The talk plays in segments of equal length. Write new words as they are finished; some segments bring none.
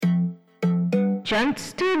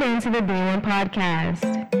Just tune into the Day One Podcast.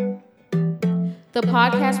 The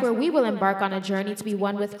podcast where we will embark on a journey to be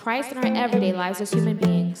one with Christ in our everyday lives as human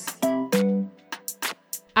beings.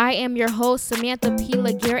 I am your host, Samantha P.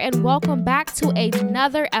 Laguerre, and welcome back to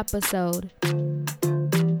another episode.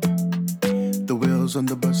 The wheels on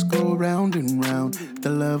the bus go round and round. The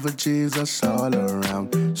love of Jesus all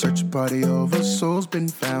around. Search party over, souls been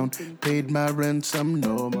found. Paid my ransom,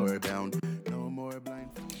 no more bound. No more blind.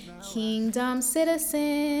 Kingdom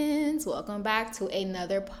citizens, welcome back to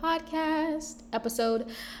another podcast episode.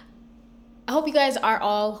 I hope you guys are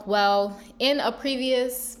all well. In a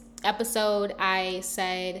previous episode, I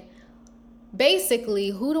said,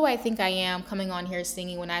 basically, who do I think I am coming on here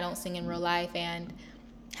singing when I don't sing in real life and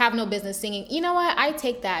have no business singing? You know what? I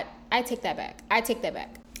take that back.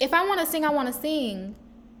 If I want to sing, I want to sing.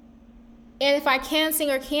 And if I can sing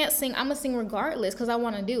or can't sing, I'm going to sing regardless because I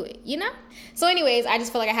want to do it, you know? So anyways, I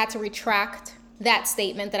just feel like I had to retract that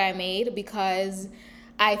statement that I made because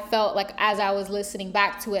I felt like as I was listening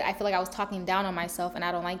back to it, I feel like I was talking down on myself and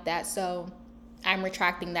I don't like that. So I'm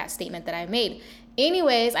retracting that statement that I made.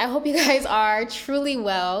 Anyways, I hope you guys are truly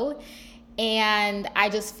well. And I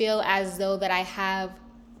just feel as though that I have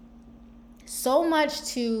so much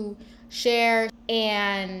to share,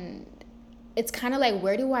 and it's kind of like,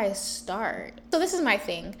 where do I start? So this is my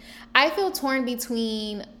thing. I feel torn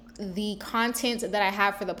between the content that I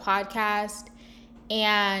have for the podcast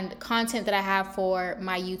and content that I have for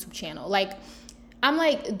my YouTube channel. Like, I'm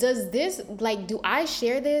like, do I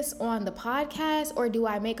share this on the podcast or do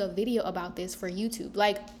I make a video about this for YouTube?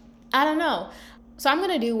 Like, I don't know. So I'm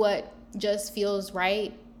going to do what just feels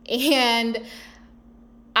right. And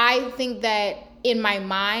I think that in my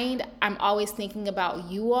mind, I'm always thinking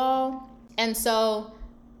about you all. And so,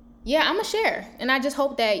 yeah, I'm going to share. And I just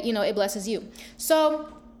hope that, it blesses you. So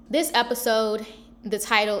this episode, the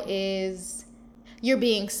title is You're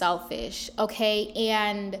Being Selfish, okay?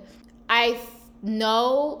 And I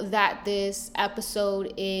know that this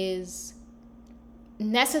episode is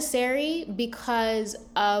necessary because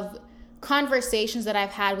of conversations that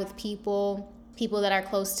I've had with people that are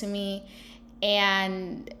close to me,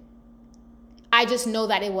 and I just know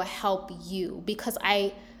that it will help you because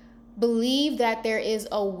I believe that there is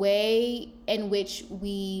a way in which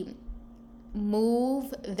we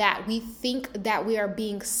move that we think that we are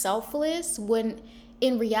being selfless when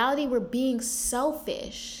in reality we're being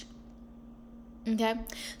selfish. Okay,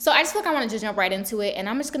 so I just feel like I want to just jump right into it, and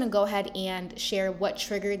I'm just going to go ahead and share what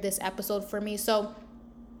triggered this episode for me. So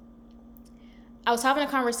I was having a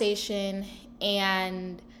conversation,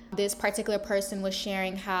 and this particular person was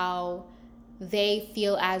sharing how they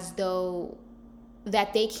feel as though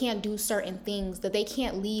that they can't do certain things, that they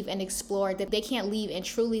can't leave and explore, that they can't leave and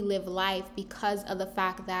truly live life because of the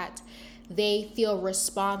fact that they feel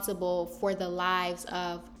responsible for the lives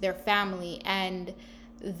of their family. And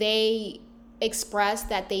they express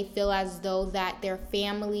that they feel as though that their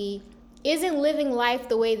family isn't living life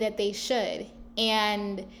the way that they should.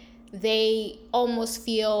 And they almost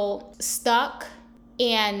feel stuck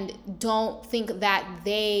and don't think that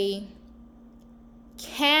they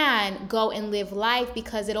can go and live life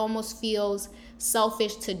because it almost feels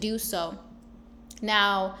selfish to do so.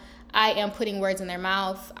 Now, I am putting words in their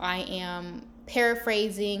mouth. I am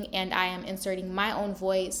paraphrasing and I am inserting my own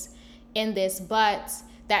voice in this, but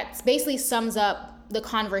that basically sums up the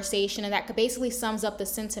conversation and that basically sums up the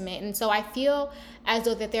sentiment. And so I feel as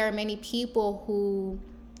though that there are many people who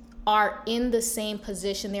are in the same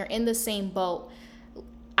position. They're in the same boat.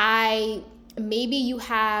 Maybe you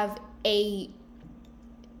have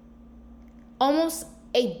almost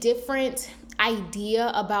a different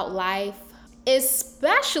idea about life,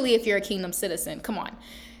 especially if you're a kingdom citizen. Come on.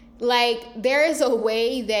 Like, there is a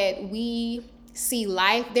way that we see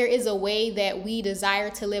life. There is a way that we desire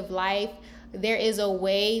to live life. There is a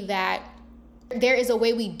way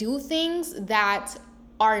we do things that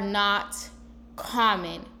are not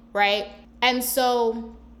common, right? And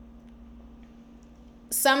so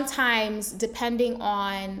sometimes, depending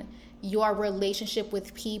on your relationship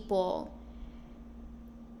with people,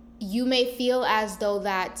 you may feel as though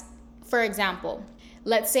that, for example,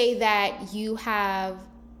 let's say that you have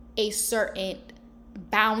a certain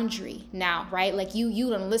boundary now, right? Like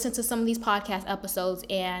you done listen to some of these podcast episodes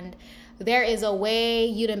and there is a way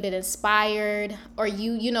you done been inspired, or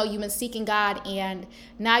you've been seeking God, and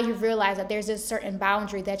now you've realized that there's this certain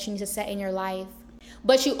boundary that you need to set in your life.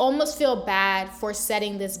 But you almost feel bad for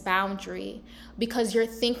setting this boundary because you're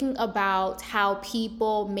thinking about how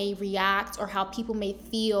people may react or how people may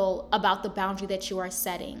feel about the boundary that you are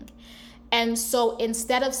setting. And so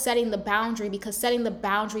instead of setting the boundary, because setting the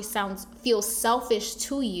boundary feels selfish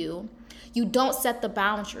to you, You don't set the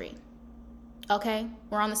boundary. Okay?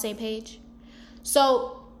 We're on the same page?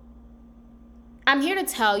 So I'm here to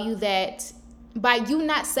tell you that by you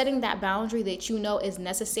not setting that boundary that you know is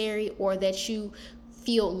necessary or that you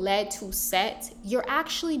feel led to set, you're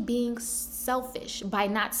actually being selfish by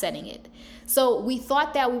not setting it. So we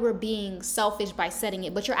thought that we were being selfish by setting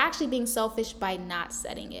it, but you're actually being selfish by not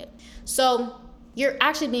setting it. So you're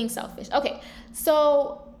actually being selfish. Okay,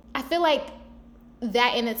 so I feel like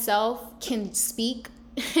that in itself can speak.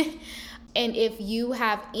 And if you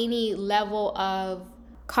have any level of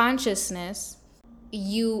consciousness,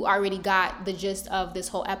 you already got the gist of this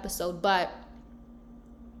whole episode. But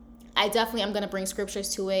I definitely am going to bring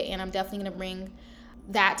scriptures to it, and I'm definitely going to bring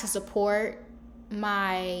that to support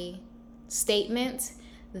my statement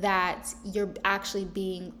that you're actually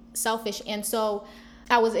being selfish. And so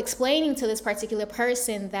I was explaining to this particular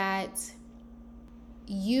person that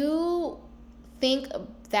you think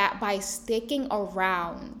that by sticking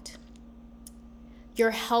around,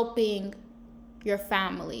 you're helping your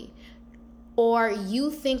family. Or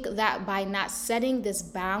you think that by not setting this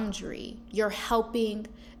boundary, you're helping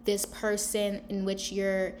this person in which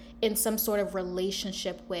you're in some sort of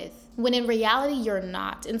relationship with, when in reality, you're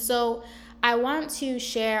not. And so I want to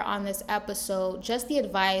share on this episode just the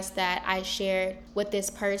advice that I shared with this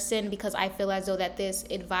person, because I feel as though that this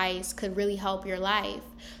advice could really help your life.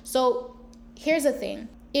 So here's the thing.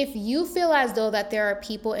 If you feel as though that there are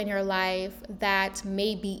people in your life that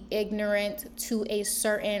may be ignorant to a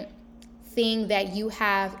certain thing that you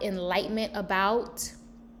have enlightenment about,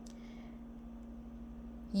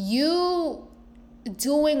 you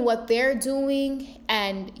doing what they're doing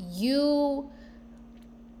and you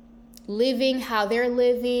living how they're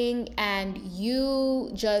living and you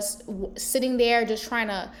just sitting there just trying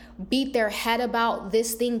to beat their head about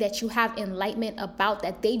this thing that you have enlightenment about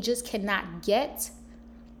that they just cannot get,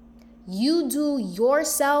 you do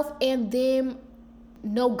yourself and them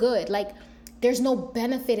no good. Like, there's no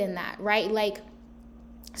benefit in that, right? Like,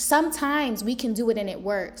 sometimes we can do it and it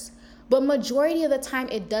works, but majority of the time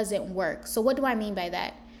it doesn't work. So what do I mean by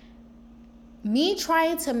that? Me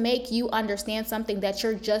trying to make you understand something that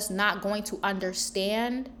you're just not going to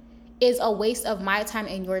understand is a waste of my time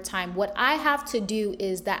and your time. What I have to do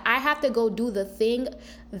is that I have to go do the thing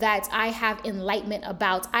that I have enlightenment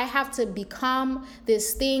about. I have to become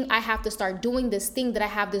this thing. I have to start doing this thing that I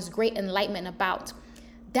have this great enlightenment about.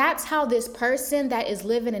 That's how this person that is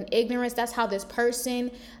living in ignorance, that's how this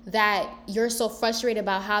person that you're so frustrated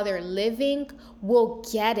about how they're living will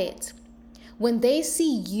get it. When they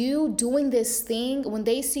see you doing this thing, when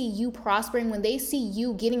they see you prospering, when they see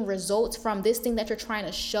you getting results from this thing that you're trying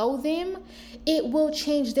to show them, it will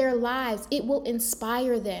change their lives. It will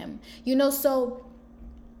inspire them. So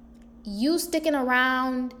you sticking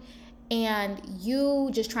around and you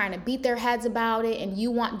just trying to beat their heads about it, and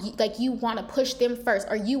you want to push them first,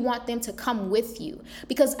 or you want them to come with you.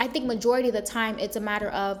 Because I think majority of the time it's a matter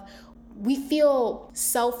of we feel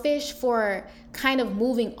selfish for kind of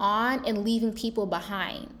moving on and leaving people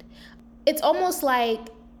behind. It's almost like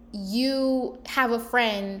you have a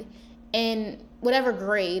friend in whatever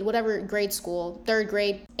grade school, 3rd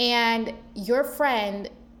grade, and your friend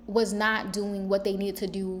was not doing what they needed to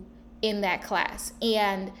do in that class,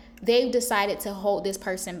 and they've decided to hold this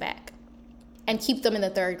person back and keep them in the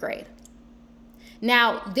 3rd grade.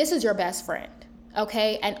 Now, this is your best friend,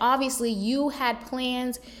 okay? And obviously you had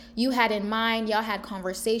plans, you had in mind, y'all had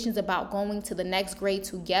conversations about going to the next grade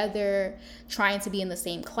together, trying to be in the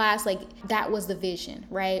same class. Like, that was the vision,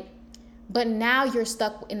 right? But now you're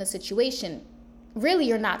stuck in a situation. Really,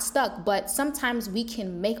 you're not stuck, but sometimes we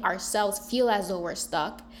can make ourselves feel as though we're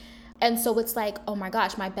stuck. And so it's like, oh my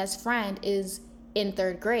gosh, my best friend is in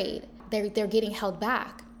 3rd grade. They're getting held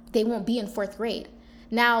back. They won't be in 4th grade.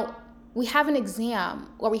 Now, we have an exam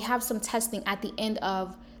or we have some testing at the end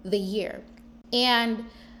of the year. And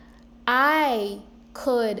I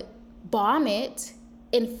could bomb it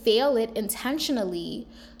and fail it intentionally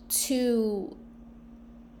to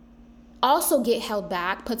also get held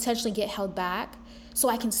back, potentially get held back, so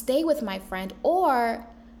I can stay with my friend. Or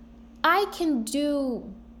I can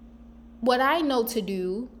do what I know to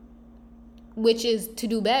do, which is to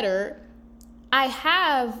do better. I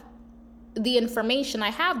have the information,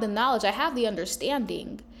 I have the knowledge, I have the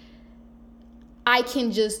understanding. I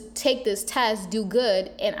can just take this test, do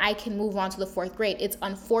good, and I can move on to the 4th grade. It's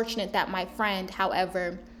unfortunate that my friend,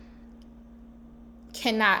 however,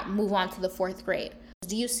 cannot move on to the 4th grade.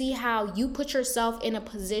 Do you see how you put yourself in a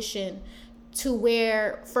position to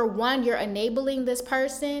where, for one, you're enabling this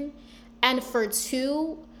person, and for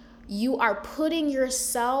two, you are putting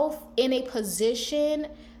yourself in a position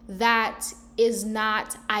that is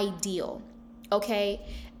not ideal, okay?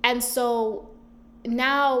 And so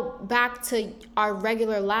now back to our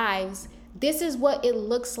regular lives, this is what it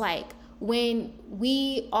looks like when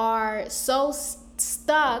we are so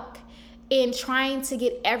stuck in trying to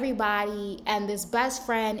get everybody and this best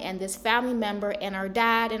friend and this family member and our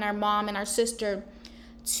dad and our mom and our sister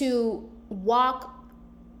to walk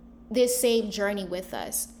this same journey with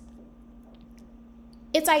us.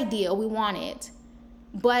 It's ideal, we want it,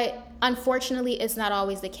 but unfortunately it's not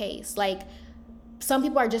always the case. Like, some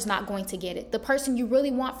people are just not going to get it. The person you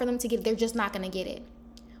really want for them to get it, they're just not going to get it.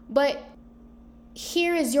 But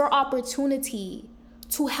here is your opportunity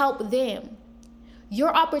to help them.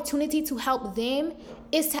 Your opportunity to help them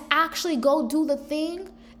is to actually go do the thing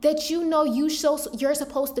that you know you're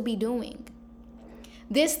supposed to be doing.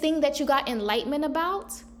 This thing that you got enlightenment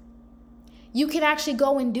about, you can actually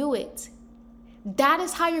go and do it. That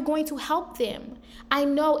is how you're going to help them. I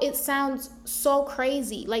know it sounds so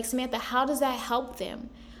crazy. Like, Samantha, how does that help them?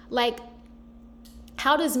 Like,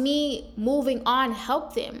 how does me moving on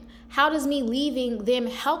help them? How does me leaving them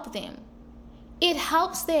help them? It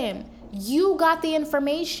helps them. You got the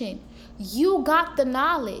information. You got the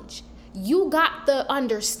knowledge. You got the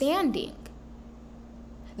understanding.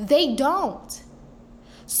 They don't.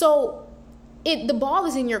 So the ball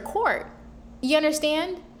is in your court. You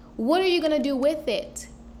understand? What are you going to do with it?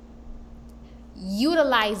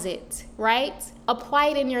 Utilize it, right? Apply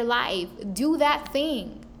it in your life. Do that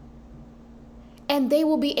thing. And they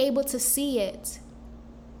will be able to see it.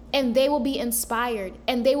 And they will be inspired.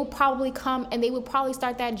 And they will probably come and they will probably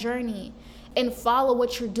start that journey and follow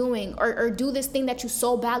what you're doing, or do this thing that you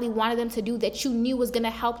so badly wanted them to do that you knew was going to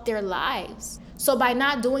help their lives. So by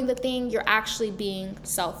not doing the thing, you're actually being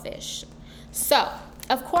selfish. So,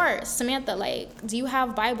 of course, Samantha, like, do you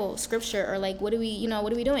have Bible, scripture, or like, what are we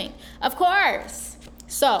doing? Of course.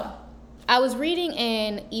 So, I was reading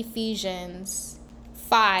in Ephesians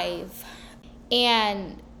 5,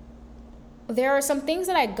 and there are some things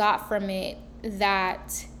that I got from it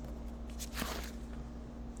that,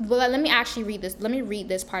 well, let me actually read this. Let me read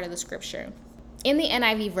this part of the scripture. In the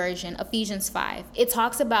NIV version, Ephesians 5, it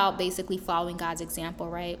talks about basically following God's example,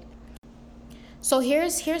 right? So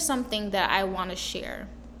here's something that I want to share.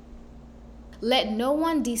 Let no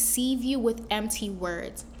one deceive you with empty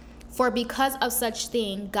words, for because of such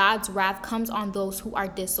thing, God's wrath comes on those who are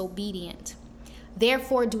disobedient.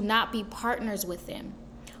 Therefore, do not be partners with them.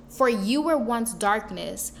 For you were once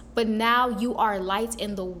darkness, but now you are light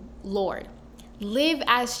in the Lord. Live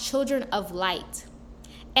as children of light,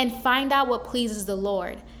 and find out what pleases the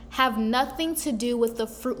Lord. Have nothing to do with the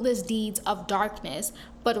fruitless deeds of darkness,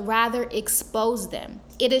 but rather expose them.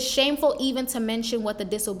 It is shameful even to mention what the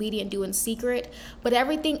disobedient do in secret, but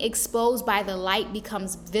everything exposed by the light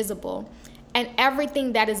becomes visible, and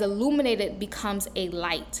everything that is illuminated becomes a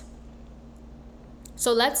light.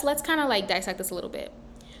 So let's kind of like dissect this a little bit.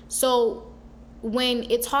 So when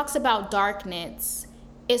it talks about darkness,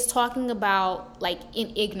 it's talking about like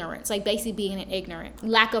in ignorance, like basically being in ignorant,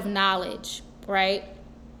 lack of knowledge, right?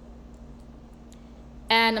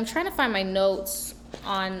 And I'm trying to find my notes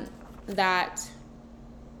on that.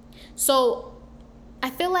 So I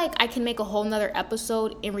feel like I can make a whole nother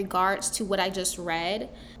episode in regards to what I just read.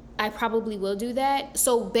 I probably will do that.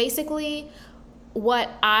 So basically, what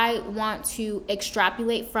I want to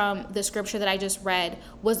extrapolate from the scripture that I just read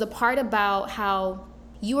was the part about how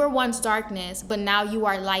you were once darkness, but now you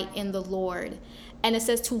are light in the Lord. And it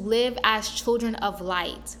says to live as children of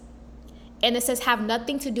light. And it says have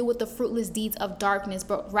nothing to do with the fruitless deeds of darkness,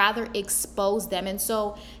 but rather expose them. And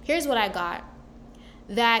so here's what I got.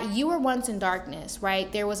 That you were once in darkness,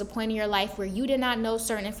 right? There was a point in your life where you did not know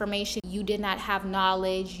certain information. You did not have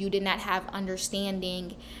knowledge. You did not have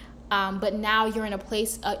understanding. But now you're in a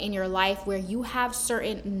place in your life where you have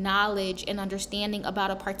certain knowledge and understanding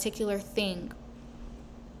about a particular thing.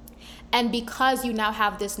 And because you now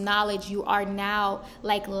have this knowledge, you are now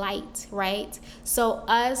like light, right? So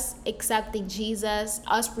us accepting Jesus,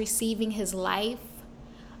 us receiving his life,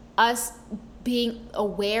 us being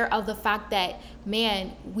aware of the fact that,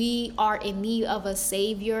 man, we are in need of a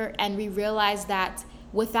savior, and we realize that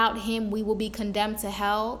without him, we will be condemned to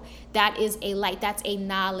hell. That is a light. That's a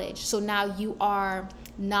knowledge. So now you are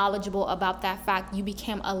knowledgeable about that fact. You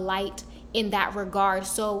became a light in that regard.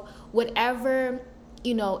 So whatever,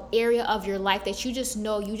 area of your life that you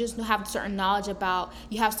just have certain knowledge about,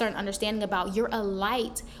 you have certain understanding about, you're a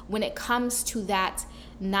light when it comes to that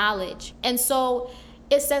knowledge. And so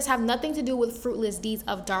it says have nothing to do with fruitless deeds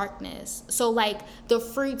of darkness. So like the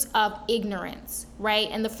fruits of ignorance, right?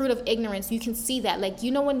 And the fruit of ignorance, you can see that. Like,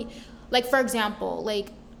 when, like, for example, like,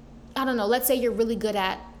 I don't know, let's say you're really good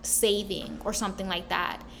at saving or something like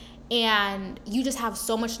that, and you just have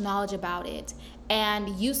so much knowledge about it, and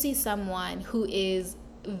you see someone who is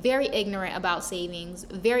very ignorant about savings,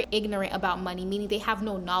 very ignorant about money, meaning they have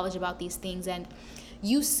no knowledge about these things, and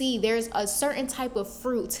you see there's a certain type of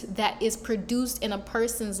fruit that is produced in a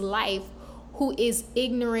person's life who is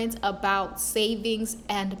ignorant about savings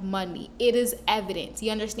and money. It is evident.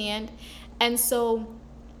 You understand? And so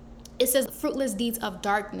it says fruitless deeds of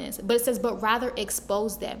darkness, but it says, but rather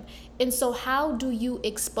expose them. And so how do you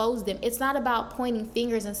expose them? It's not about pointing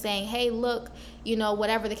fingers and saying, hey, look,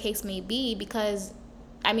 whatever the case may be, because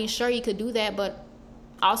sure, you could do that, but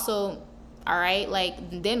also, all right,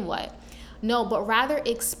 then what? No, but rather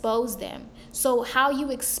expose them. So how you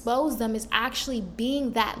expose them is actually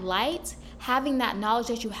being that light, having that knowledge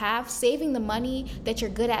that you have, saving the money that you're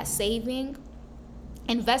good at saving,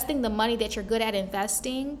 investing the money that you're good at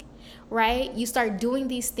investing, right? You start doing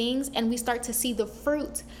these things and we start to see the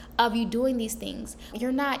fruit of you doing these things.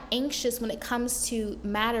 You're not anxious when it comes to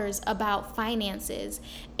matters about finances,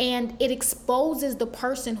 and it exposes the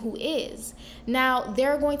person who is. Now,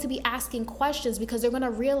 they're going to be asking questions because they're going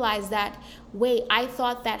to realize that, wait, I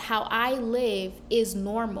thought that how I live is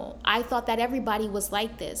normal. I thought that everybody was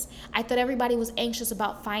like this. I thought everybody was anxious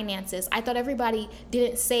about finances. I thought everybody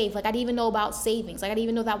didn't save. I didn't even know about savings. I didn't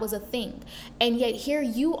even know that was a thing. And yet here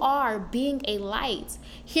you are being a light.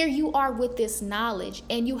 Here you are with this knowledge,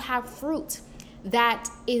 and you have fruit that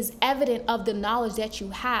is evident of the knowledge that you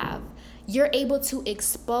have. You're able to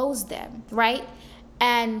expose them, right?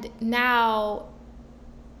 And now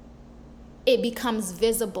it becomes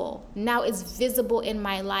visible. Now it's visible in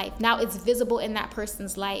my life. Now it's visible in that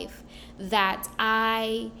person's life that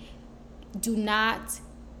I do not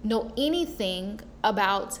know anything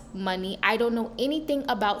about money. I don't know anything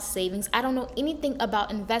about savings. I don't know anything about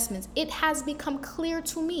investments. It has become clear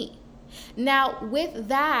to me. Now, with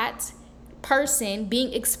that person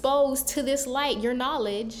being exposed to this light, your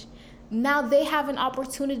knowledge, now they have an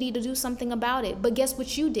opportunity to do something about it. But guess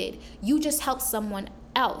what you did? You just helped someone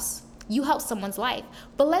else. You helped someone's life.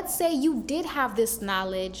 But let's say you did have this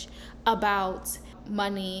knowledge about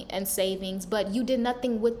money and savings, but you did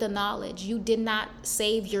nothing with the knowledge. You did not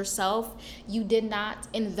save yourself. You did not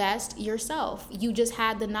invest yourself. You just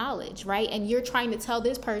had the knowledge, right? And you're trying to tell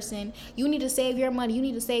this person, you need to save your money. You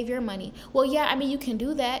need to save your money. Well, yeah, you can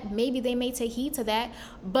do that. Maybe they may take heed to that,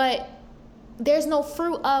 but there's no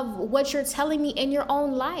fruit of what you're telling me in your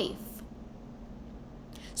own life.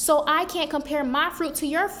 So I can't compare my fruit to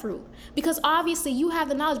your fruit, because obviously you have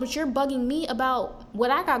the knowledge, but you're bugging me about what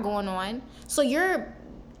I got going on. So you're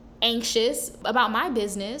anxious about my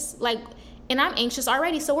business, and I'm anxious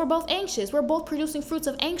already. So we're both anxious. We're both producing fruits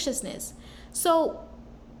of anxiousness. So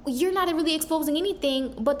you're not really exposing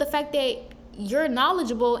anything but the fact that you're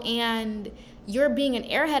knowledgeable and you're being an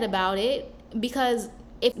airhead about it, because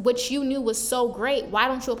if what you knew was so great, why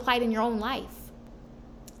don't you apply it in your own life?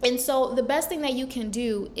 And so the best thing that you can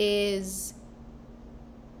do is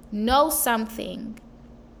know something.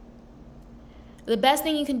 The best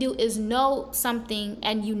thing you can do is know something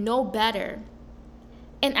and you know better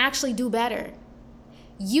and actually do better.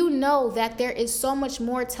 You know that there is so much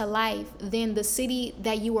more to life than the city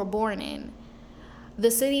that you were born in, the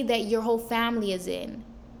city that your whole family is in.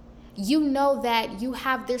 You know that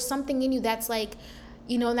there's something in you that's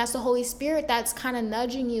and that's the Holy Spirit that's kind of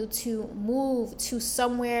nudging you to move to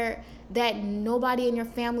somewhere that nobody in your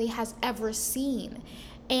family has ever seen.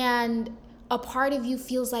 And a part of you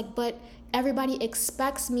feels but everybody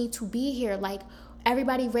expects me to be here.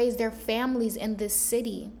 Everybody raised their families in this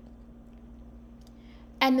city.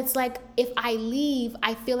 And it's if I leave,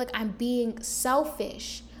 I feel like I'm being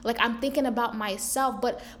selfish. I'm thinking about myself.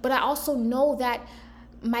 But I also know that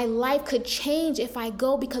my life could change if I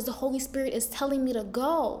go, because the Holy Spirit is telling me to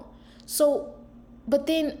go. So, but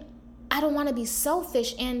then I don't want to be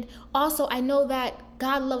selfish. And also I know that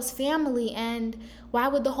God loves family, and why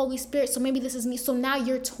would the Holy Spirit? So maybe this is me. So now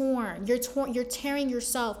you're torn. You're tearing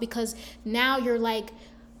yourself, because now you're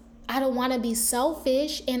I don't want to be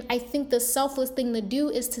selfish. And I think the selfless thing to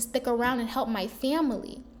do is to stick around and help my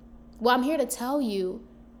family. Well, I'm here to tell you,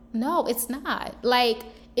 no, it's not.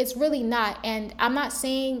 It's really not. And I'm not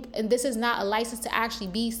saying, and this is not a license to actually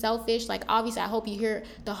be selfish. Obviously, I hope you hear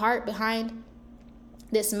the heart behind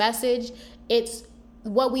this message. It's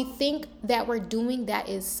what we think that we're doing that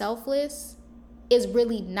is selfless is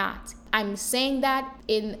really not. I'm saying that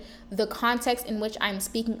in the context in which I'm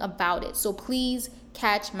speaking about it. So please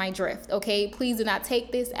catch my drift, okay? Please do not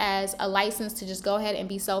take this as a license to just go ahead and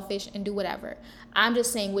be selfish and do whatever. I'm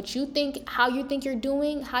just saying what you think, how you think you're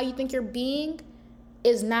doing, how you think you're being,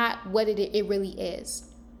 is not what it really is.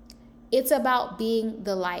 It's about being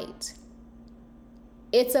the light.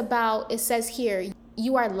 It says here,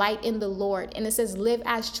 you are light in the Lord. And it says, live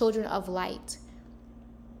as children of light.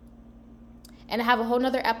 And I have a whole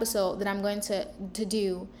nother episode that I'm going to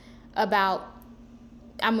do about,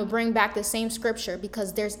 I'm going to bring back the same scripture,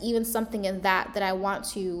 because there's even something in that I want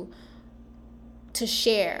to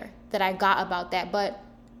share that I got about that. But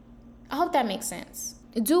I hope that makes sense.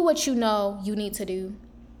 Do what you know you need to do.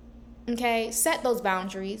 Okay? Set those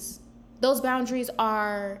boundaries. Those boundaries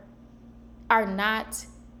are not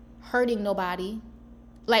hurting nobody.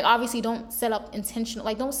 Like, obviously, don't set up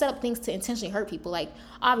things to intentionally hurt people. Like,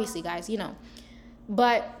 obviously, guys,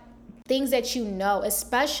 but things that you know,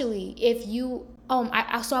 especially if you,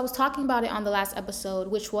 so I was talking about it on the last episode,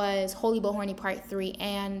 which was Holy But Horny Part 3.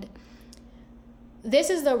 And this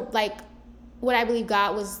is what I believe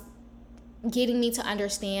God was getting me to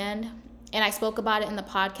understand. And I spoke about it in the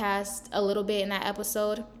podcast a little bit in that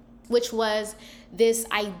episode, which was this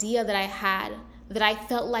idea that I had, that I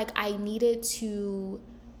felt like I needed to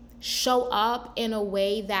show up in a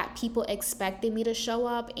way that people expected me to show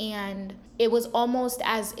up. And it was almost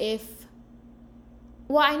as if,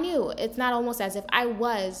 I knew it's not almost as if, I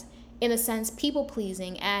was, in a sense, people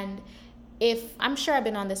pleasing. And I'm sure I've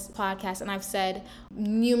been on this podcast and I've said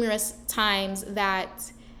numerous times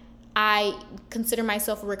that I consider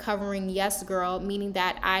myself a recovering yes girl, meaning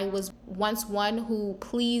that I was once one who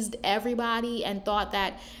pleased everybody and thought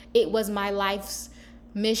that it was my life's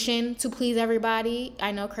mission to please everybody.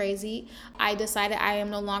 I know, crazy. I decided I am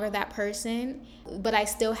no longer that person, but I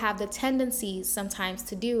still have the tendencies sometimes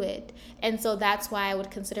to do it. And so that's why I would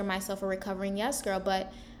consider myself a recovering yes girl.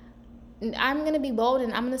 But I'm going to be bold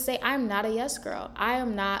and I'm going to say I'm not a yes girl. I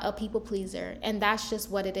am not a people pleaser. And that's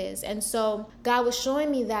just what it is. And so God was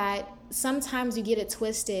showing me that sometimes you get it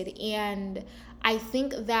twisted. And I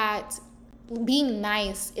think that being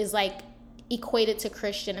nice is equated to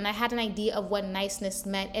Christian. And I had an idea of what niceness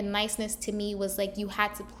meant. And niceness to me was you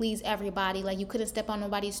had to please everybody. You couldn't step on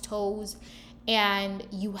nobody's toes. And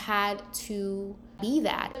you had to be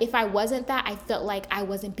that. If I wasn't that, I felt like I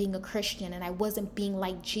wasn't being a Christian and I wasn't being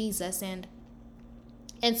like Jesus. And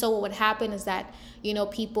so what would happen is that,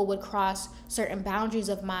 people would cross certain boundaries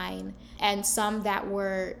of mine, and some that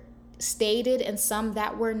were stated and some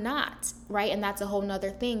that were not, right? And that's a whole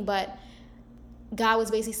nother thing. But God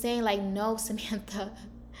was basically saying no, Samantha,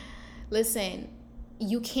 listen,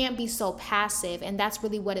 you can't be so passive. And that's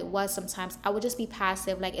really what it was sometimes. I would just be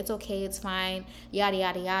passive, it's okay, it's fine, yada,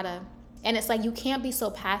 yada, yada. And it's you can't be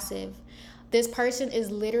so passive. This person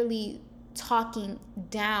is literally talking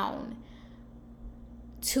down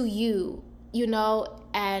to you,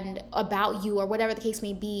 and about you, or whatever the case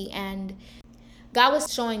may be. And God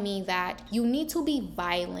was showing me that you need to be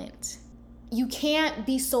violent. You can't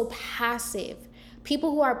be so passive.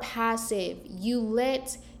 People who are passive, you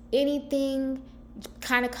let anything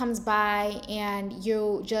kind of comes by and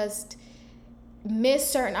you just miss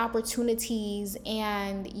certain opportunities,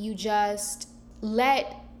 and you just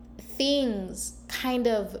let things kind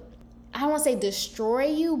of, I don't want to say destroy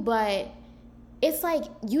you, but it's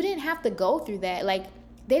you didn't have to go through that.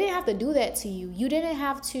 They didn't have to do that to you. You didn't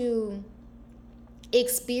have to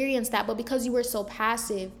experience that, but because you were so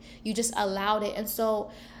passive, you just allowed it. And so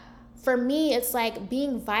for me, it's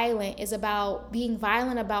being violent is about being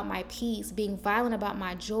violent about my peace, being violent about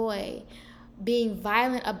my joy, being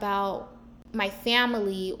violent about my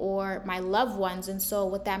family or my loved ones. And so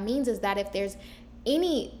what that means is that if there's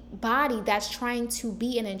anybody that's trying to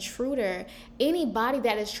be an intruder, anybody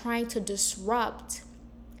that is trying to disrupt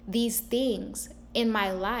these things in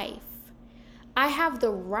my life, I have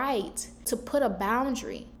the right to put a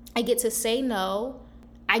boundary. I get to say no.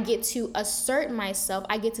 I get to assert myself.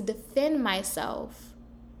 I get to defend myself.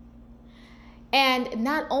 And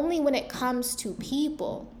not only when it comes to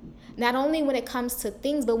people, not only when it comes to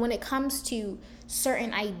things, but when it comes to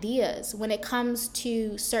certain ideas, when it comes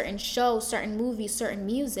to certain shows, certain movies, certain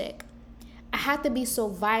music, I have to be so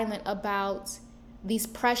violent about these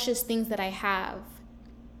precious things that I have.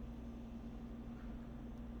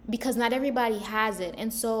 Because not everybody has it.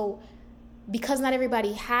 And so because not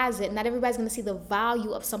everybody has it, not everybody's going to see the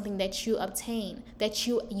value of something that you obtain, that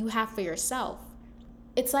you have for yourself.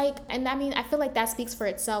 It's and I mean, I feel like that speaks for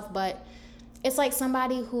itself, but it's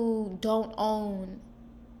somebody who don't own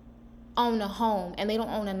a home, and they don't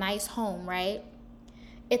own a nice home, right?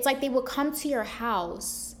 It's they will come to your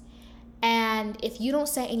house, and if you don't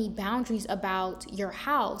set any boundaries about your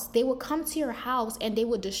house, they will come to your house and they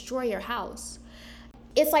will destroy your house.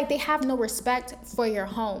 It's like they have no respect for your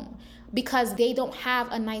home because they don't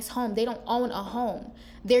have a nice home. They don't own a home.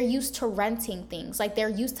 They're used to renting things. Like they're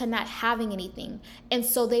used to not having anything. And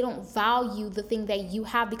so they don't value the thing that you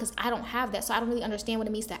have because I don't have that. So I don't really understand what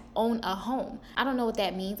it means to own a home. I don't know what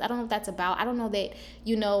that means. I don't know what that's about. I don't know that,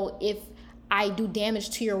 if I do damage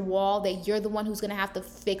to your wall, that you're the one who's gonna have to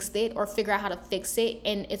fix it or figure out how to fix it.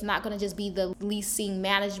 And it's not gonna just be the leasing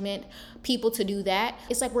management people to do that.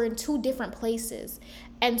 It's like we're in two different places.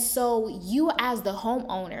 And so you as the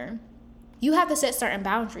homeowner, you have to set certain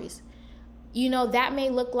boundaries. That may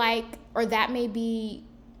look like, or that may be,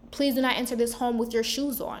 please do not enter this home with your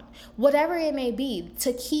shoes on. Whatever it may be,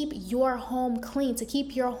 to keep your home clean, to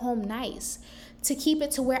keep your home nice, to keep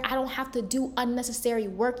it to where I don't have to do unnecessary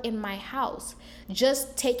work in my house.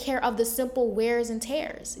 Just take care of the simple wears and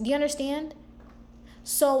tears. Do you understand?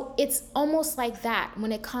 So it's almost like that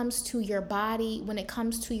when it comes to your body, when it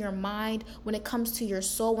comes to your mind, when it comes to your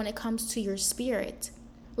soul, when it comes to your spirit.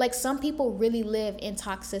 Like some people really live in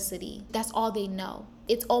toxicity. That's all they know.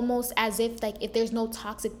 It's almost as if if there's no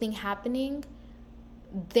toxic thing happening,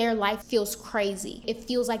 their life feels crazy. It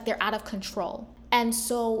feels like they're out of control. And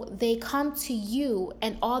so they come to you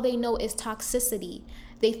and all they know is toxicity.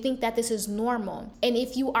 They think that this is normal. And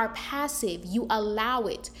if you are passive, you allow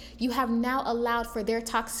it. You have now allowed for their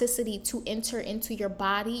toxicity to enter into your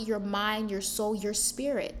body, your mind, your soul, your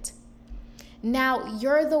spirit. Now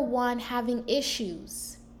you're the one having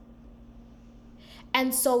issues.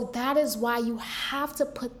 And so that is why you have to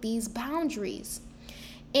put these boundaries.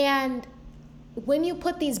 And when you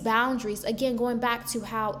put these boundaries, again, going back to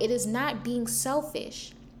how it is not being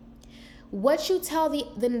selfish, what you tell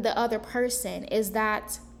the other person is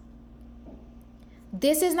that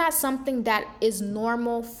this is not something that is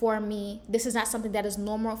normal for me. This is not something that is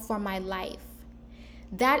normal for my life.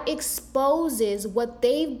 That exposes what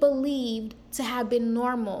they've believed to have been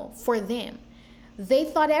normal for them. They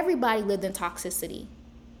thought everybody lived in toxicity.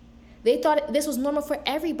 They thought this was normal for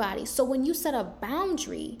everybody. So when you set a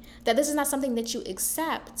boundary that this is not something that you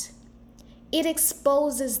accept, it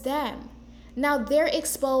exposes them. Now they're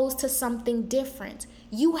exposed to something different.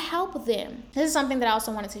 You help them. This is something that I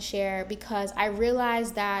also wanted to share because I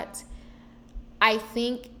realized that I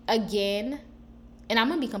think, again, and I'm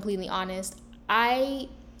going to be completely honest, I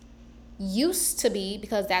used to be,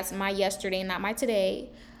 because that's my yesterday, not my today,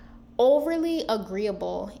 overly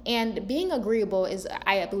agreeable. And being agreeable is,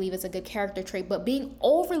 I believe, is a good character trait, but being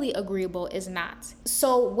overly agreeable is not.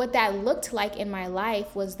 So what that looked like in my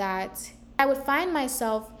life was that I would find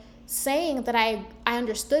myself saying that I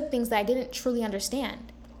understood things that I didn't truly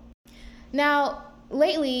understand. Now,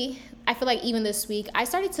 lately, I feel like even this week, I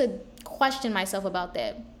started to question myself about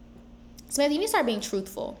that. Samantha, you need to start being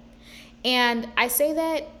truthful. And I say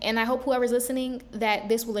that, and I hope whoever's listening, that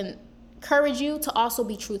this will encourage you to also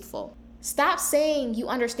be truthful. Stop saying you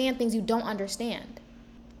understand things you don't understand,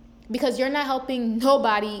 because you're not helping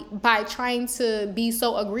nobody by trying to be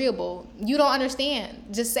so agreeable. You don't understand.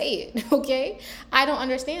 Just say it, okay? I don't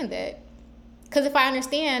understand that. Because if I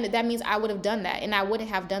understand, that means I would have done that, and I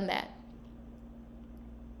wouldn't have done that.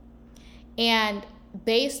 And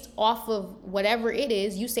based off of whatever it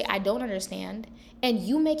is, you say, I don't understand, and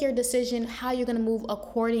you make your decision how you're going to move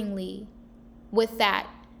accordingly with that.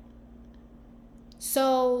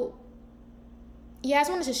 So, yeah, I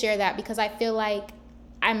just wanted to share that because I feel like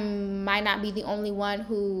I might not be the only one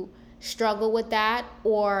who struggled with that,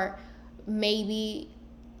 or maybe,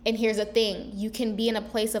 and here's the thing, you can be in a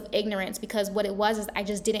place of ignorance, because what it was is I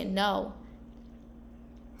just didn't know.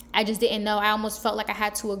 I just didn't know. I almost felt like I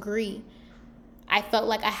had to agree. I felt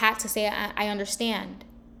like I had to say I understand,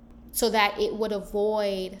 so that it would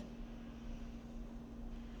avoid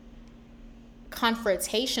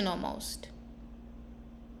confrontation almost.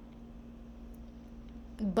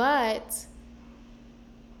 But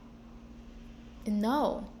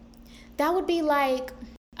no, that would be like,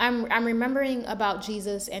 I'm remembering about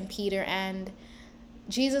Jesus and Peter, and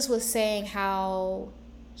Jesus was saying how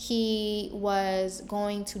he was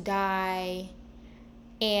going to die,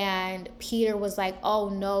 and Peter was like, oh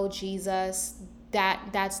no, Jesus,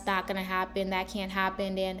 that's not gonna happen, that can't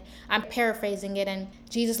happen. And I'm paraphrasing it, and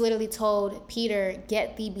Jesus literally told Peter,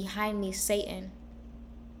 get thee behind me, Satan.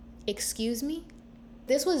 Excuse me?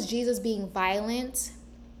 This was Jesus being violent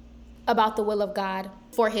about the will of God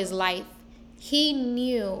for his life. He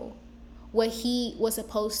knew what he was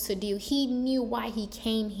supposed to do. He knew why he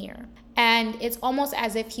came here. And it's almost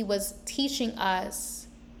as if he was teaching us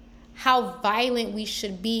how violent we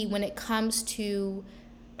should be when it comes to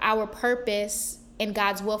our purpose and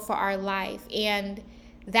God's will for our life. And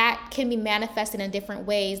that can be manifested in different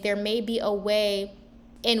ways. There may be a way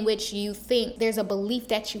in which you think there's a belief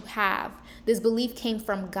that you have. This belief came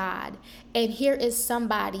from God. And here is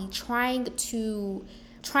somebody trying to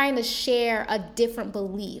share a different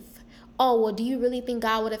belief. Oh, well, do you really think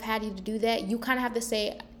God would have had you to do that? You kind of have to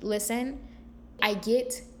say, listen, I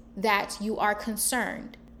get that you are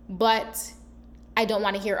concerned, but I don't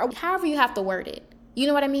want to hear, or however you have to word it. You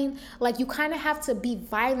know what I mean? Like, you kind of have to be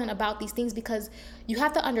violent about these things, because you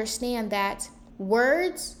have to understand that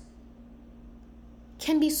words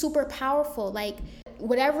can be super powerful. Like,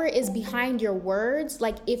 whatever is behind your words,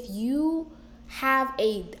 like if you have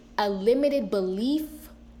a limited belief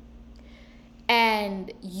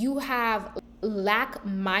and you have lack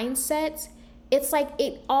mindset, it's like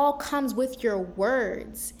it all comes with your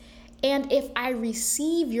words. And if I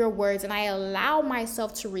receive your words and I allow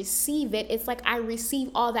myself to receive it, it's like I receive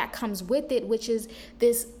all that comes with it, which is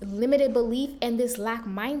this limited belief and this lack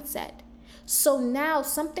mindset. So now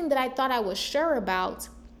something that I thought I was sure about,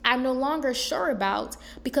 I'm no longer sure about,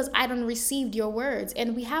 because I done received your words.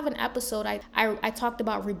 And we have an episode, I talked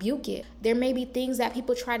about rebuke it. There may be things that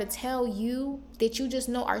people try to tell you that you just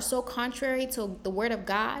know are so contrary to the word of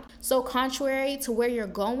God, so contrary to where you're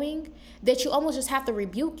going, that you almost just have to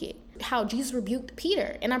rebuke it. How Jesus rebuked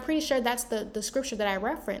Peter. And I'm pretty sure that's the scripture that I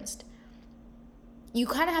referenced. You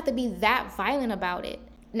kind of have to be that violent about it.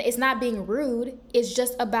 It's not being rude. It's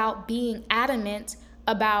just about being adamant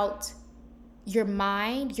about your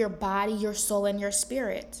mind, your body, your soul, and your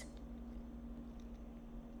spirit.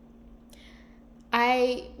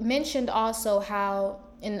 I mentioned also how,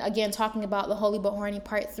 and again, talking about the Holy But Horny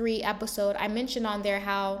Part 3 episode, I mentioned on there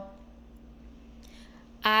how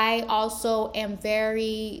I also am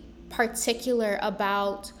very particular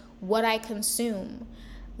about what I consume,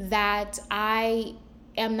 that I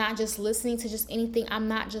am not just listening to just anything. I'm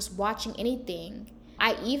not just watching anything.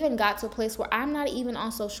 I even got to a place where I'm not even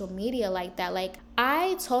on social media like that. Like,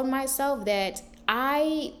 I told myself that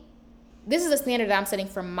this is a standard that I'm setting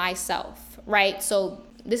for myself, right? So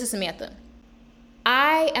this is Samantha.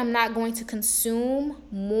 I am not going to consume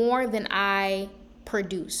more than I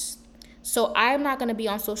produce. So I'm not going to be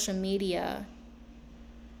on social media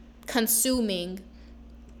consuming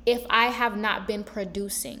if I have not been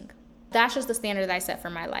producing. That's just the standard that I set for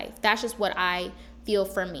my life. That's just what I feel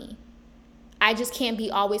for me. I just can't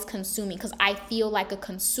be always consuming, because I feel like a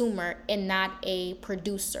consumer and not a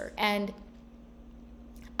producer. And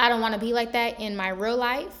I don't want to be like that in my real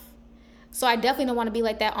life. So I definitely don't want to be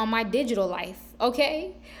like that on my digital life,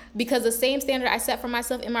 okay? Because the same standard I set for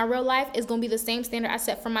myself in my real life is going to be the same standard I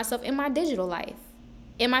set for myself in my digital life,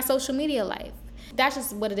 in my social media life. That's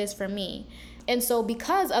just what it is for me. And so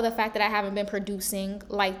because of the fact that I haven't been producing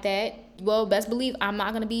like that, well, best believe I'm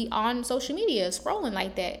not going to be on social media scrolling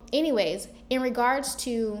like that. Anyways, in regards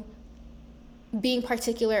to being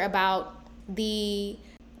particular about the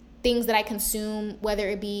things that I consume, whether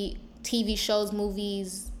it be TV shows,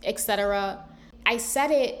 movies, etc., I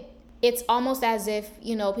said it's almost as if,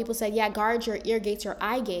 people said, yeah, guard your ear gates, your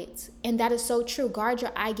eye gates. And that is so true. Guard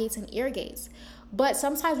your eye gates and ear gates. But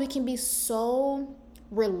sometimes we can be so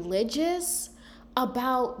religious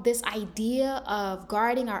about this idea of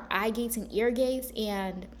guarding our eye gates and ear gates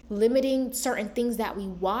and limiting certain things that we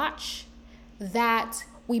watch, that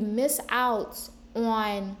we miss out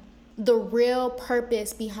on the real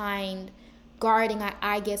purpose behind guarding our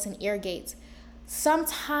eye gates and ear gates.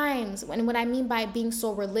 Sometimes, and what I mean by being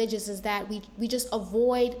so religious is that we just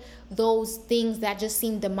avoid those things that just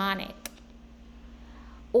seem demonic,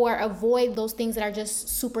 or avoid those things that are just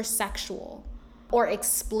super sexual or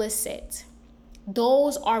explicit.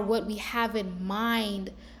 Those are what we have in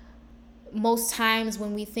mind most times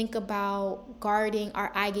when we think about guarding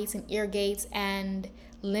our eye gates and ear gates and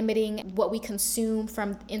limiting what we consume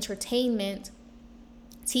from entertainment,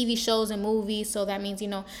 TV shows and movies. So that means,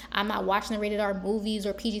 I'm not watching the rated R movies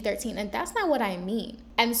or PG-13, and that's not what I mean.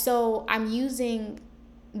 And so I'm using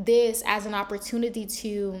this as an opportunity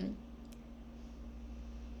to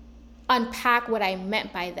unpack what I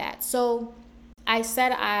meant by that. So I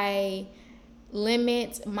said I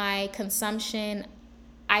limit my consumption.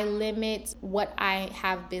 I limit what I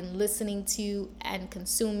have been listening to and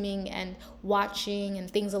consuming and watching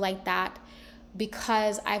and things like that,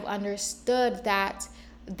 because I've understood that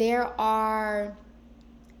there are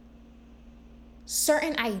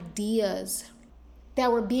certain ideas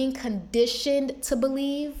that we're being conditioned to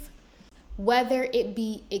believe, whether it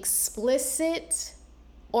be explicit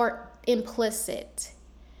or implicit.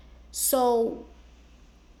 So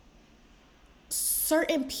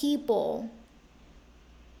certain people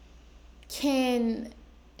can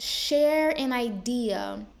share an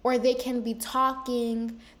idea, or they can be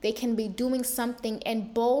talking, they can be doing something,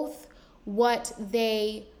 and both what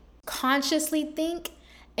they consciously think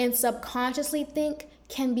and subconsciously think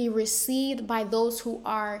can be received by those who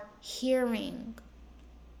are hearing.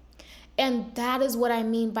 And that is what I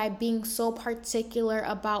mean by being so particular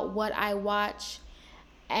about what I watch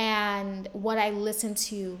and what I listen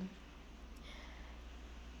to.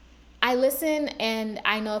 I listen, and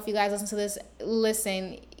I know if you guys listen to this,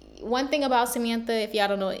 listen. One thing about Samantha, if y'all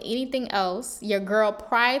don't know anything else, your girl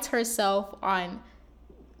prides herself on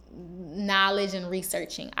knowledge and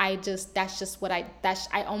researching. I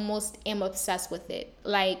almost am obsessed with it.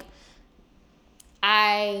 Like,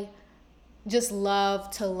 I just love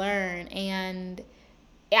to learn, and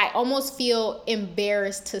I almost feel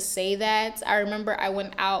embarrassed to say that. I remember I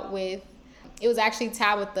went out with, it was actually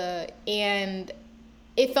Tabitha, and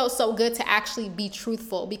it felt so good to actually be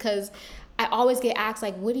truthful, because I always get asked,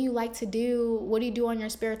 like, what do you like to do? What do you do on your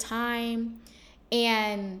spare time?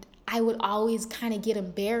 And I would always kind of get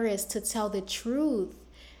embarrassed to tell the truth,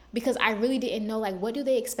 because I really didn't know, like, what do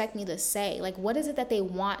they expect me to say? Like, what is it that they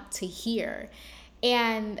want to hear?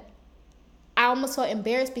 And I almost felt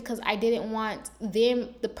embarrassed because I didn't want them,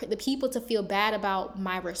 the people, to feel bad about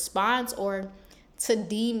my response, or to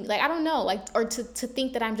deem, like, I don't know, like, or to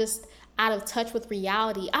think that I'm just out of touch with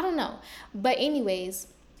reality. I don't know. But anyways,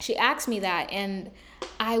 she asked me that, and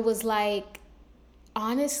I was like,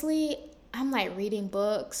 honestly, I'm like reading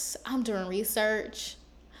books, I'm doing research,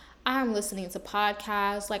 I'm listening to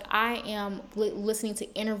podcasts, like I am listening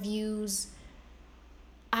to interviews.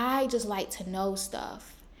 I just like to know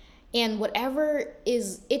stuff. And whatever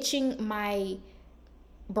is itching my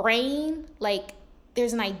brain, like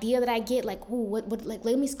there's an idea that I get, like, ooh, what, like,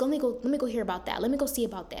 let me go hear about that. Let me go see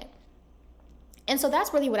about that. And so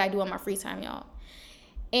that's really what I do on my free time, y'all.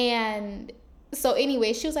 And so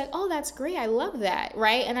anyway, she was like, oh, that's great. I love that.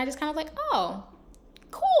 Right. And I just kind of like, oh,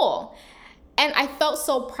 cool. And I felt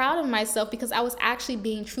so proud of myself because I was actually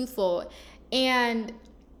being truthful. And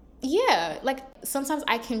yeah, like sometimes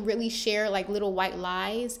I can really share like little white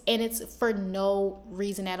lies, and it's for no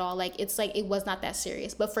reason at all. Like it's like it was not that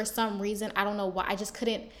serious, but for some reason, I don't know why, I just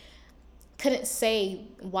couldn't say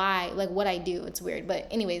why, like what I do. It's weird. But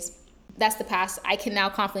anyways, that's the past. I can now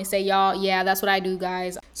confidently say, y'all, yeah, that's what I do,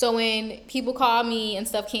 guys. So when people call me and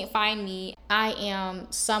stuff can't find me, I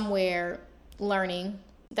am somewhere learning.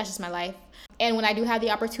 That's just my life. And when I do have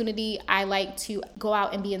the opportunity, I like to go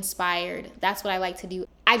out and be inspired. That's what I like to do.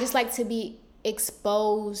 I just like to be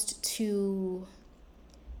exposed to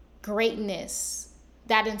greatness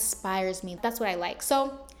that inspires me. That's what I like.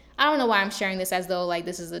 So I don't know why I'm sharing this as though like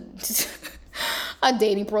this is a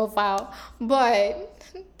dating profile, but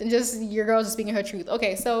just your girl's just speaking her truth.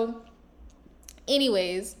 Okay, so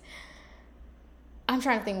anyways, I'm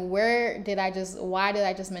trying to think, why did I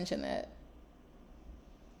just mention that?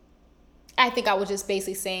 I think I was just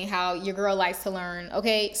basically saying how your girl likes to learn.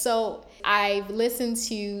 Okay, so I've listened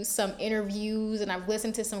to some interviews and I've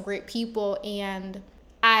listened to some great people, and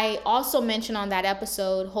I also mentioned on that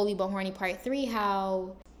episode, Holy But Horny Part 3,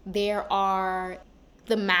 how there are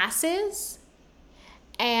the masses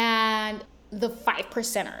and the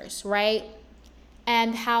 5%ers, right?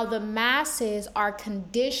 And how the masses are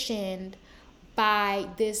conditioned by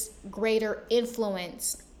this greater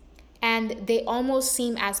influence, and they almost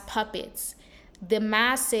seem as puppets. The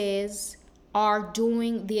masses are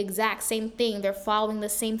doing the exact same thing. They're following the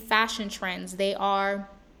same fashion trends. They are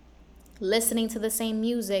listening to the same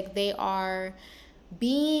music. They are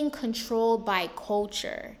being controlled by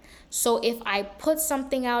culture. So if I put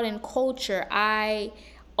something out in culture, I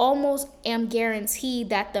almost am guaranteed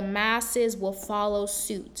that the masses will follow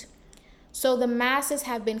suit. So the masses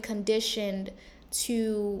have been conditioned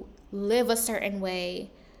to live a certain way,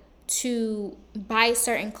 to buy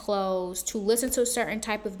certain clothes, to listen to a certain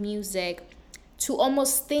type of music, to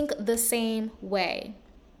almost think the same way.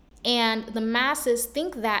 And the masses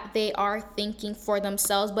think that they are thinking for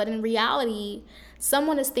themselves, but in reality,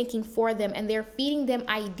 someone is thinking for them, and they're feeding them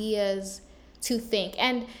ideas to think.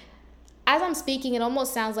 And as I'm speaking, it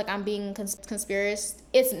almost sounds like I'm being conspiracy.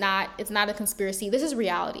 It's not a conspiracy. This is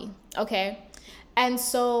reality, okay? And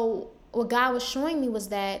so what God was showing me was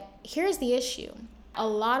that here's the issue. A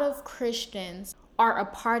lot of Christians are a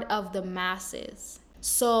part of the masses.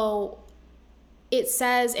 So it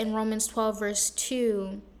says in Romans 12 verse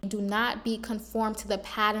 2, do not be conformed to the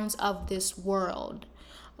patterns of this world,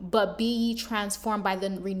 but be ye transformed by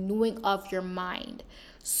the renewing of your mind.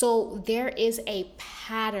 So there is a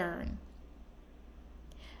pattern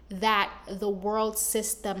that the world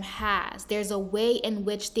system has. There's a way in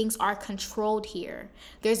which things are controlled here.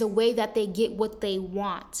 There's a way that they get what they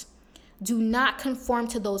want. Do not conform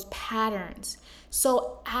to those patterns.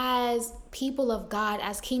 So as people of God,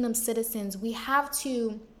 as kingdom citizens, we have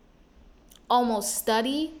to almost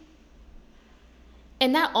study,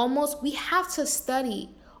 and not almost, we have to study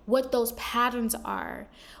what those patterns are.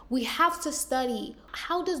 We have to study,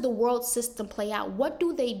 how does the world system play out? What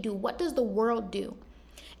do they do? What does the world do?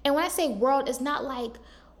 And when I say world, it's not like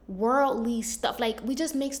worldly stuff. Like, we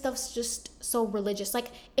just make stuff just so religious. Like,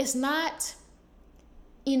 it's not,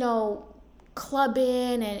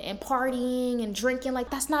 clubbing and partying and drinking. Like,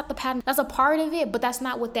 that's not the pattern. That's a part of it, but that's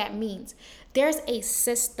not what that means. There's a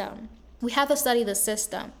system. We have to study the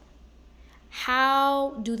system.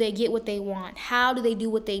 How do they get what they want? How do they do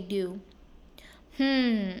what they do?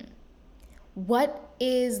 What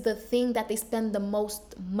is the thing that they spend the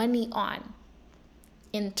most money on?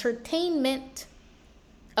 Entertainment.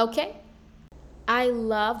 Okay? I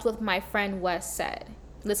loved what my friend Wes said.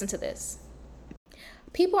 Listen to this.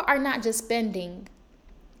 People are not just spending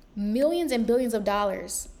millions and billions of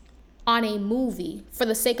dollars on a movie for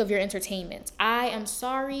the sake of your entertainment. I am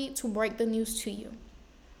sorry to break the news to you.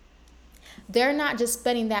 They're not just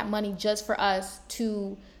spending that money just for us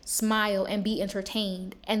to smile and be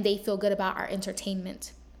entertained and they feel good about our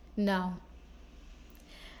entertainment. No.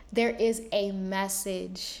 There is a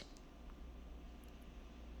message.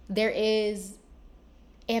 There is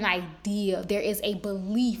an idea. There is a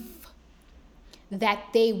belief that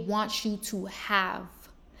they want you to have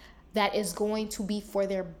that is going to be for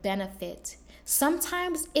their benefit.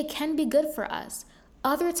 Sometimes it can be good for us.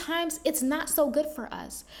 Other times it's not so good for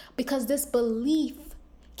us, because this belief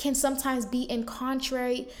can sometimes be in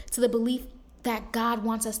contrary to the belief that God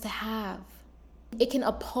wants us to have. It can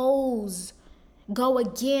go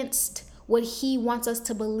against what He wants us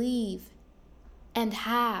to believe and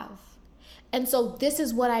have. And so this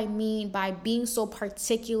is what I mean by being so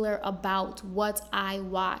particular about what I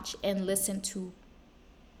watch and listen to.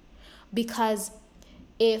 Because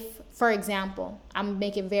if, for example, I'm gonna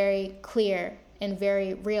make it very clear and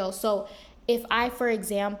very real. So if I, for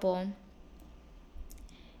example,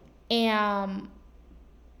 am,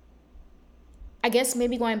 I guess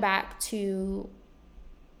maybe going back to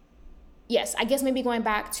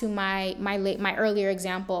my earlier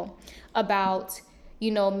example about,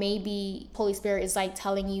 maybe Holy Spirit is like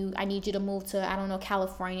telling you, I need you to move to, I don't know,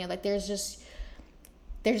 California. Like there's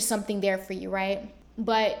something there for you, right?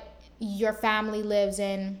 But your family lives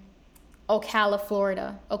in Ocala,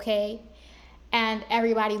 Florida, okay? And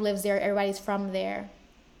everybody lives there. Everybody's from there.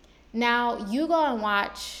 Now you go and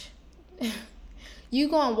watch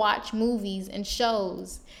movies and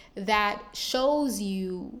shows that shows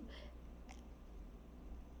you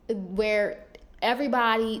where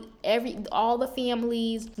all the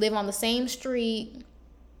families live on the same street.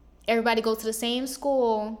 Everybody goes to the same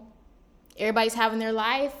school. Everybody's having their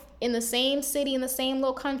life in the same city, in the same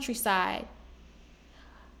little countryside.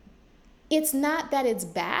 It's not that it's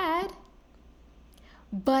bad,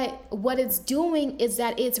 but what it's doing is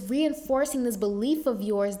that it's reinforcing this belief of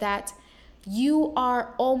yours that you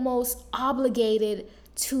are almost obligated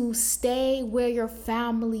to stay where your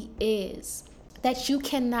family is, that you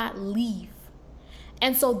cannot leave.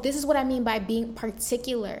 And so this is what I mean by being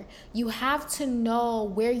particular. You have to know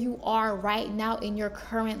where you are right now in your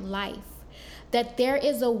current life, that there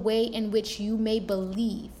is a way in which you may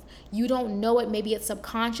believe. You don't know it. Maybe it's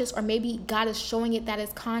subconscious, or maybe God is showing it that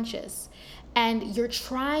it's conscious. And you're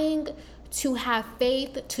trying to have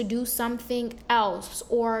faith to do something else,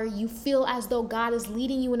 or you feel as though God is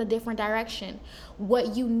leading you in a different direction.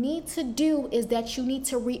 What you need to do is that you need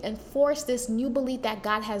to reinforce this new belief that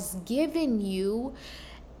God has given you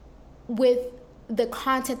with the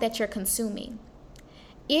content that you're consuming.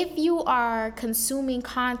 If you are consuming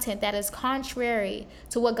content that is contrary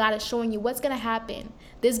to what God is showing you, what's going to happen?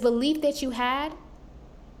 This belief that you had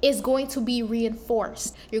is going to be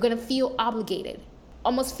reinforced. You're going to feel obligated,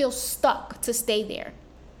 almost feel stuck to stay there.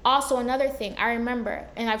 Also, another thing, I remember,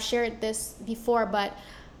 and I've shared this before, but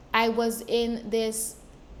I was in this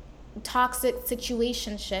toxic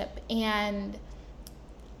situationship, and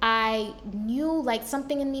I knew like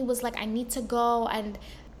something in me was like, I need to go. And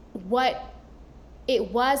what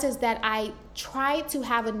it was is that I tried to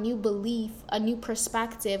have a new belief, a new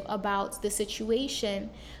perspective about the situation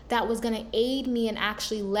that was going to aid me in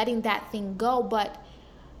actually letting that thing go. But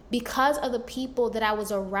because of the people that I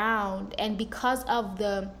was around, and because of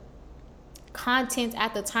the content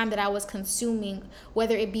at the time that I was consuming,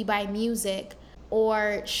 whether it be by music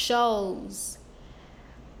or shows,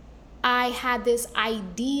 I had this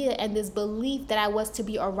idea and this belief that I was to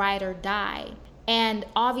be a ride or die. And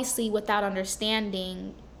obviously, without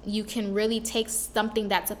understanding, you can really take something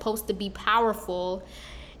that's supposed to be powerful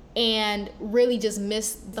and really just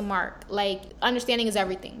missed the mark. Like, understanding is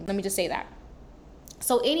everything. Let me just say that.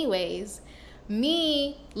 So anyways,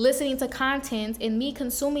 me listening to content and me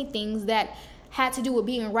consuming things that had to do with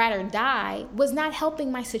being ride or die was not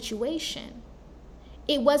helping my situation.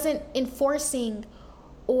 It wasn't enforcing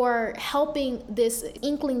or helping this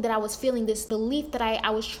inkling that I was feeling, this belief that I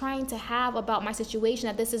was trying to have about my situation,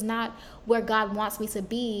 that this is not where God wants me to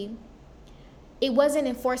be. It wasn't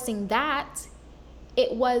enforcing that.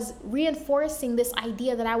 It was reinforcing this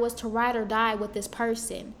idea that I was to ride or die with this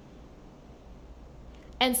person.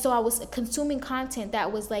 And so I was consuming content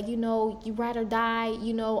that was like, you ride or die,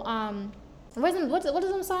 what are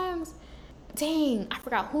some songs? Dang, I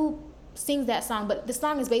forgot who sings that song, but the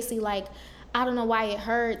song is basically like, I don't know why it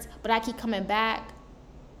hurts, but I keep coming back.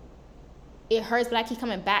 It hurts, but I keep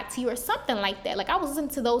coming back to you, or something like that. Like, I was listening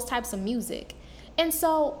to those types of music. And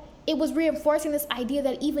so it was reinforcing this idea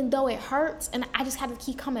that even though it hurts, and I just had to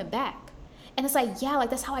keep coming back. And it's like, yeah, like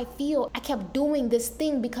that's how I feel. I kept doing this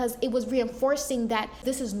thing because it was reinforcing that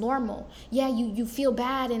this is normal. Yeah, you feel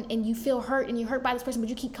bad and you feel hurt and you're hurt by this person, but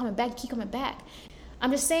you keep coming back,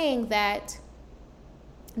 I'm just saying that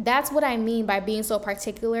that's what I mean by being so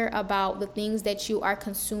particular about the things that you are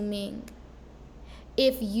consuming.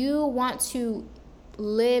 If you want to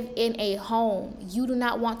live in a home, you do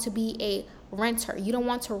not want to be a renter. You don't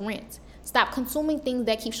want to rent. Stop consuming things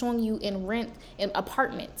that keep showing you in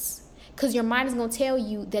apartments, because your mind is going to tell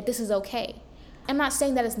you that this is okay. I'm not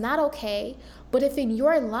saying that it's not okay, but if in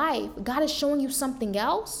your life God is showing you something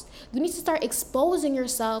else, you need to start exposing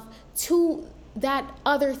yourself to that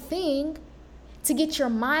other thing to get your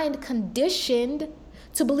mind conditioned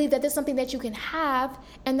to believe that there's something that you can have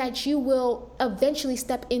and that you will eventually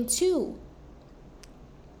step into.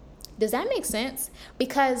 Does that make sense?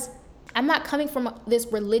 Because I'm not coming from this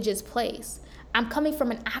religious place. I'm coming from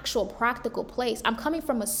an actual practical place. I'm coming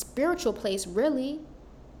from a spiritual place, really.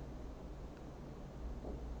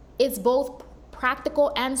 It's both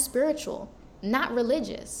practical and spiritual, not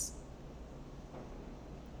religious.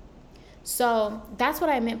 So that's what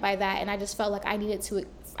I meant by that. And I just felt like I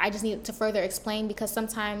just needed to further explain, because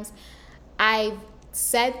sometimes I've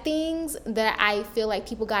said things that I feel like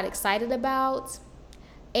people got excited about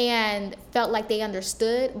and felt like they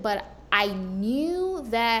understood, but I knew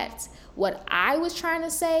that what I was trying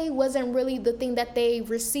to say wasn't really the thing that they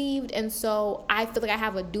received. And so I feel like I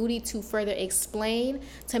have a duty to further explain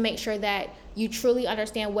to make sure that you truly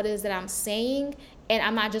understand what it is that I'm saying, and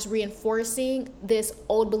I'm not just reinforcing this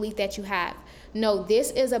old belief that you have. No,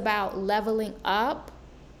 this is about leveling up.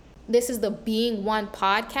 This is the Being One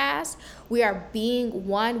podcast. We are being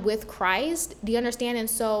one with Christ. Do you understand? And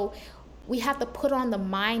so we have to put on the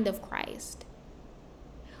mind of Christ.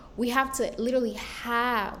 We have to literally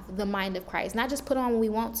have the mind of Christ, not just put on when we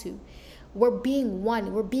want to. We're being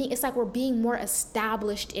one. It's like we're being more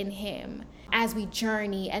established in Him as we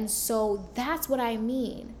journey. And so that's what I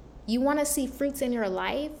mean. You want to see fruits in your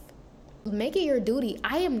life? Make it your duty.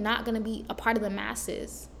 I am not going to be a part of the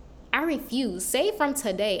masses. I refuse. Say from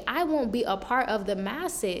today, I won't be a part of the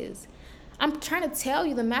masses. I'm trying to tell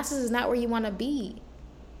you, the masses is not where you want to be.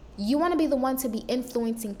 You want to be the one to be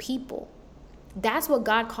influencing people. That's what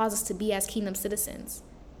God calls us to be as kingdom citizens.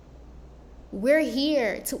 We're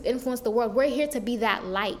here to influence the world. We're here to be that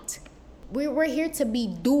light. We're here to be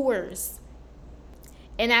doers.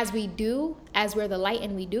 And as we do, as we're the light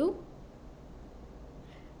and we do,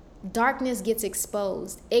 darkness gets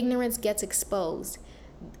exposed. Ignorance gets exposed.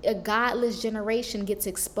 A godless generation gets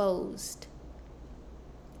exposed.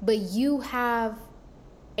 But you have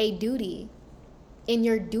a duty. And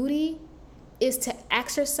your duty is to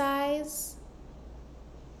exercise,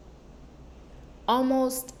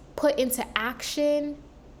 almost put into action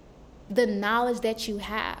the knowledge that you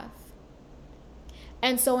have.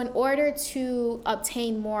 And so in order to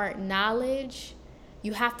obtain more knowledge,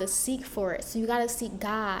 you have to seek for it. So you got to seek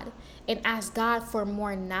God and ask God for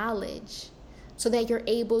more knowledge so that you're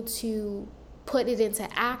able to put it into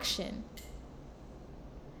action.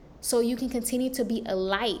 So you can continue to be a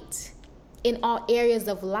light in all areas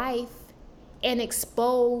of life and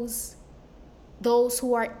expose those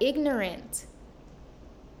who are ignorant,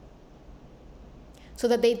 so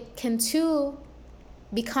that they can too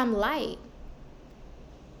become light.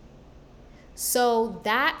 So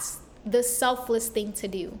that's the selfless thing to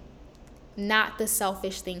do, not the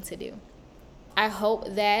selfish thing to do. I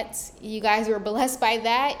hope that you guys were blessed by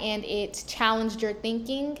that and it challenged your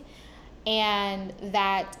thinking, and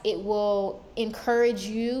that it will encourage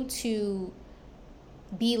you to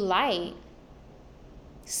be light,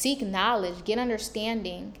 seek knowledge, get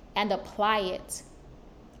understanding, and apply it.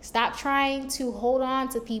 Stop trying to hold on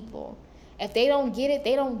to people If they don't get it,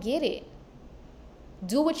 they don't get it.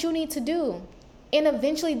 Do what you need to do. And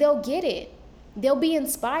eventually they'll get it. They'll be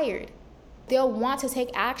inspired. They'll want to take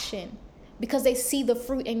action because they see the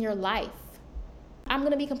fruit in your life. I'm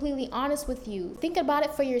going to be completely honest with you. Think about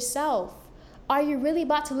it for yourself. Are you really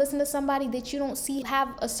about to listen to somebody that you don't see have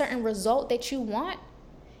a certain result that you want?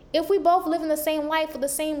 If we both live in the same life with the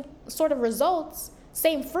same sort of results,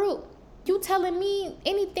 same fruit, you telling me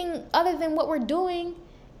anything other than what we're doing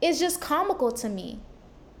is just comical to me.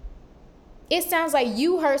 It sounds like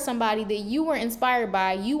you heard somebody that you were inspired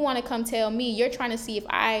by. You want to come tell me. You're trying to see if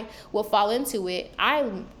I will fall into it.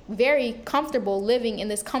 I'm very comfortable living in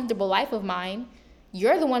this comfortable life of mine.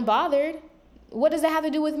 You're the one bothered. What does that have to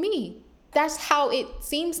do with me? That's how it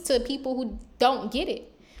seems to people who don't get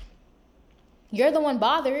it. You're the one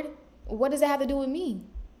bothered. What does it have to do with me?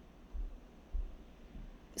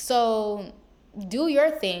 So do your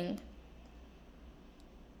thing,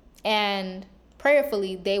 and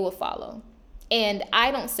prayerfully they will follow. And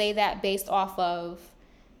I don't say that based off of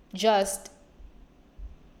just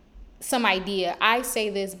some idea. I say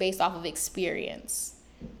this based off of experience,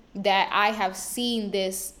 that I have seen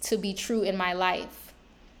this to be true in my life,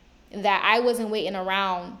 that I wasn't waiting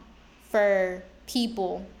around for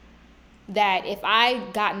people, that if I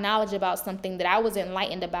got knowledge about something that I was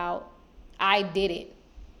enlightened about, I did it.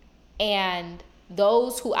 And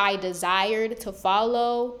those who I desired to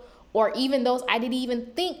follow, or even those I didn't even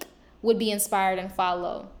think would be inspired and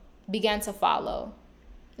follow, began to follow.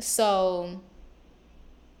 So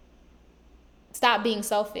stop being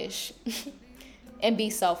selfish and be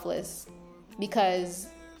selfless, because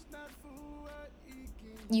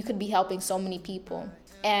you could be helping so many people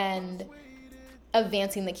and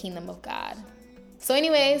advancing the kingdom of God. So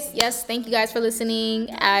anyways, yes, thank you guys for listening.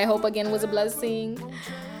 I hope again it was a blessing.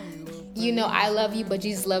 You know I love you, but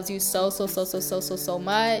Jesus loves you so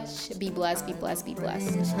much. Be blessed, be blessed, be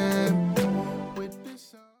blessed.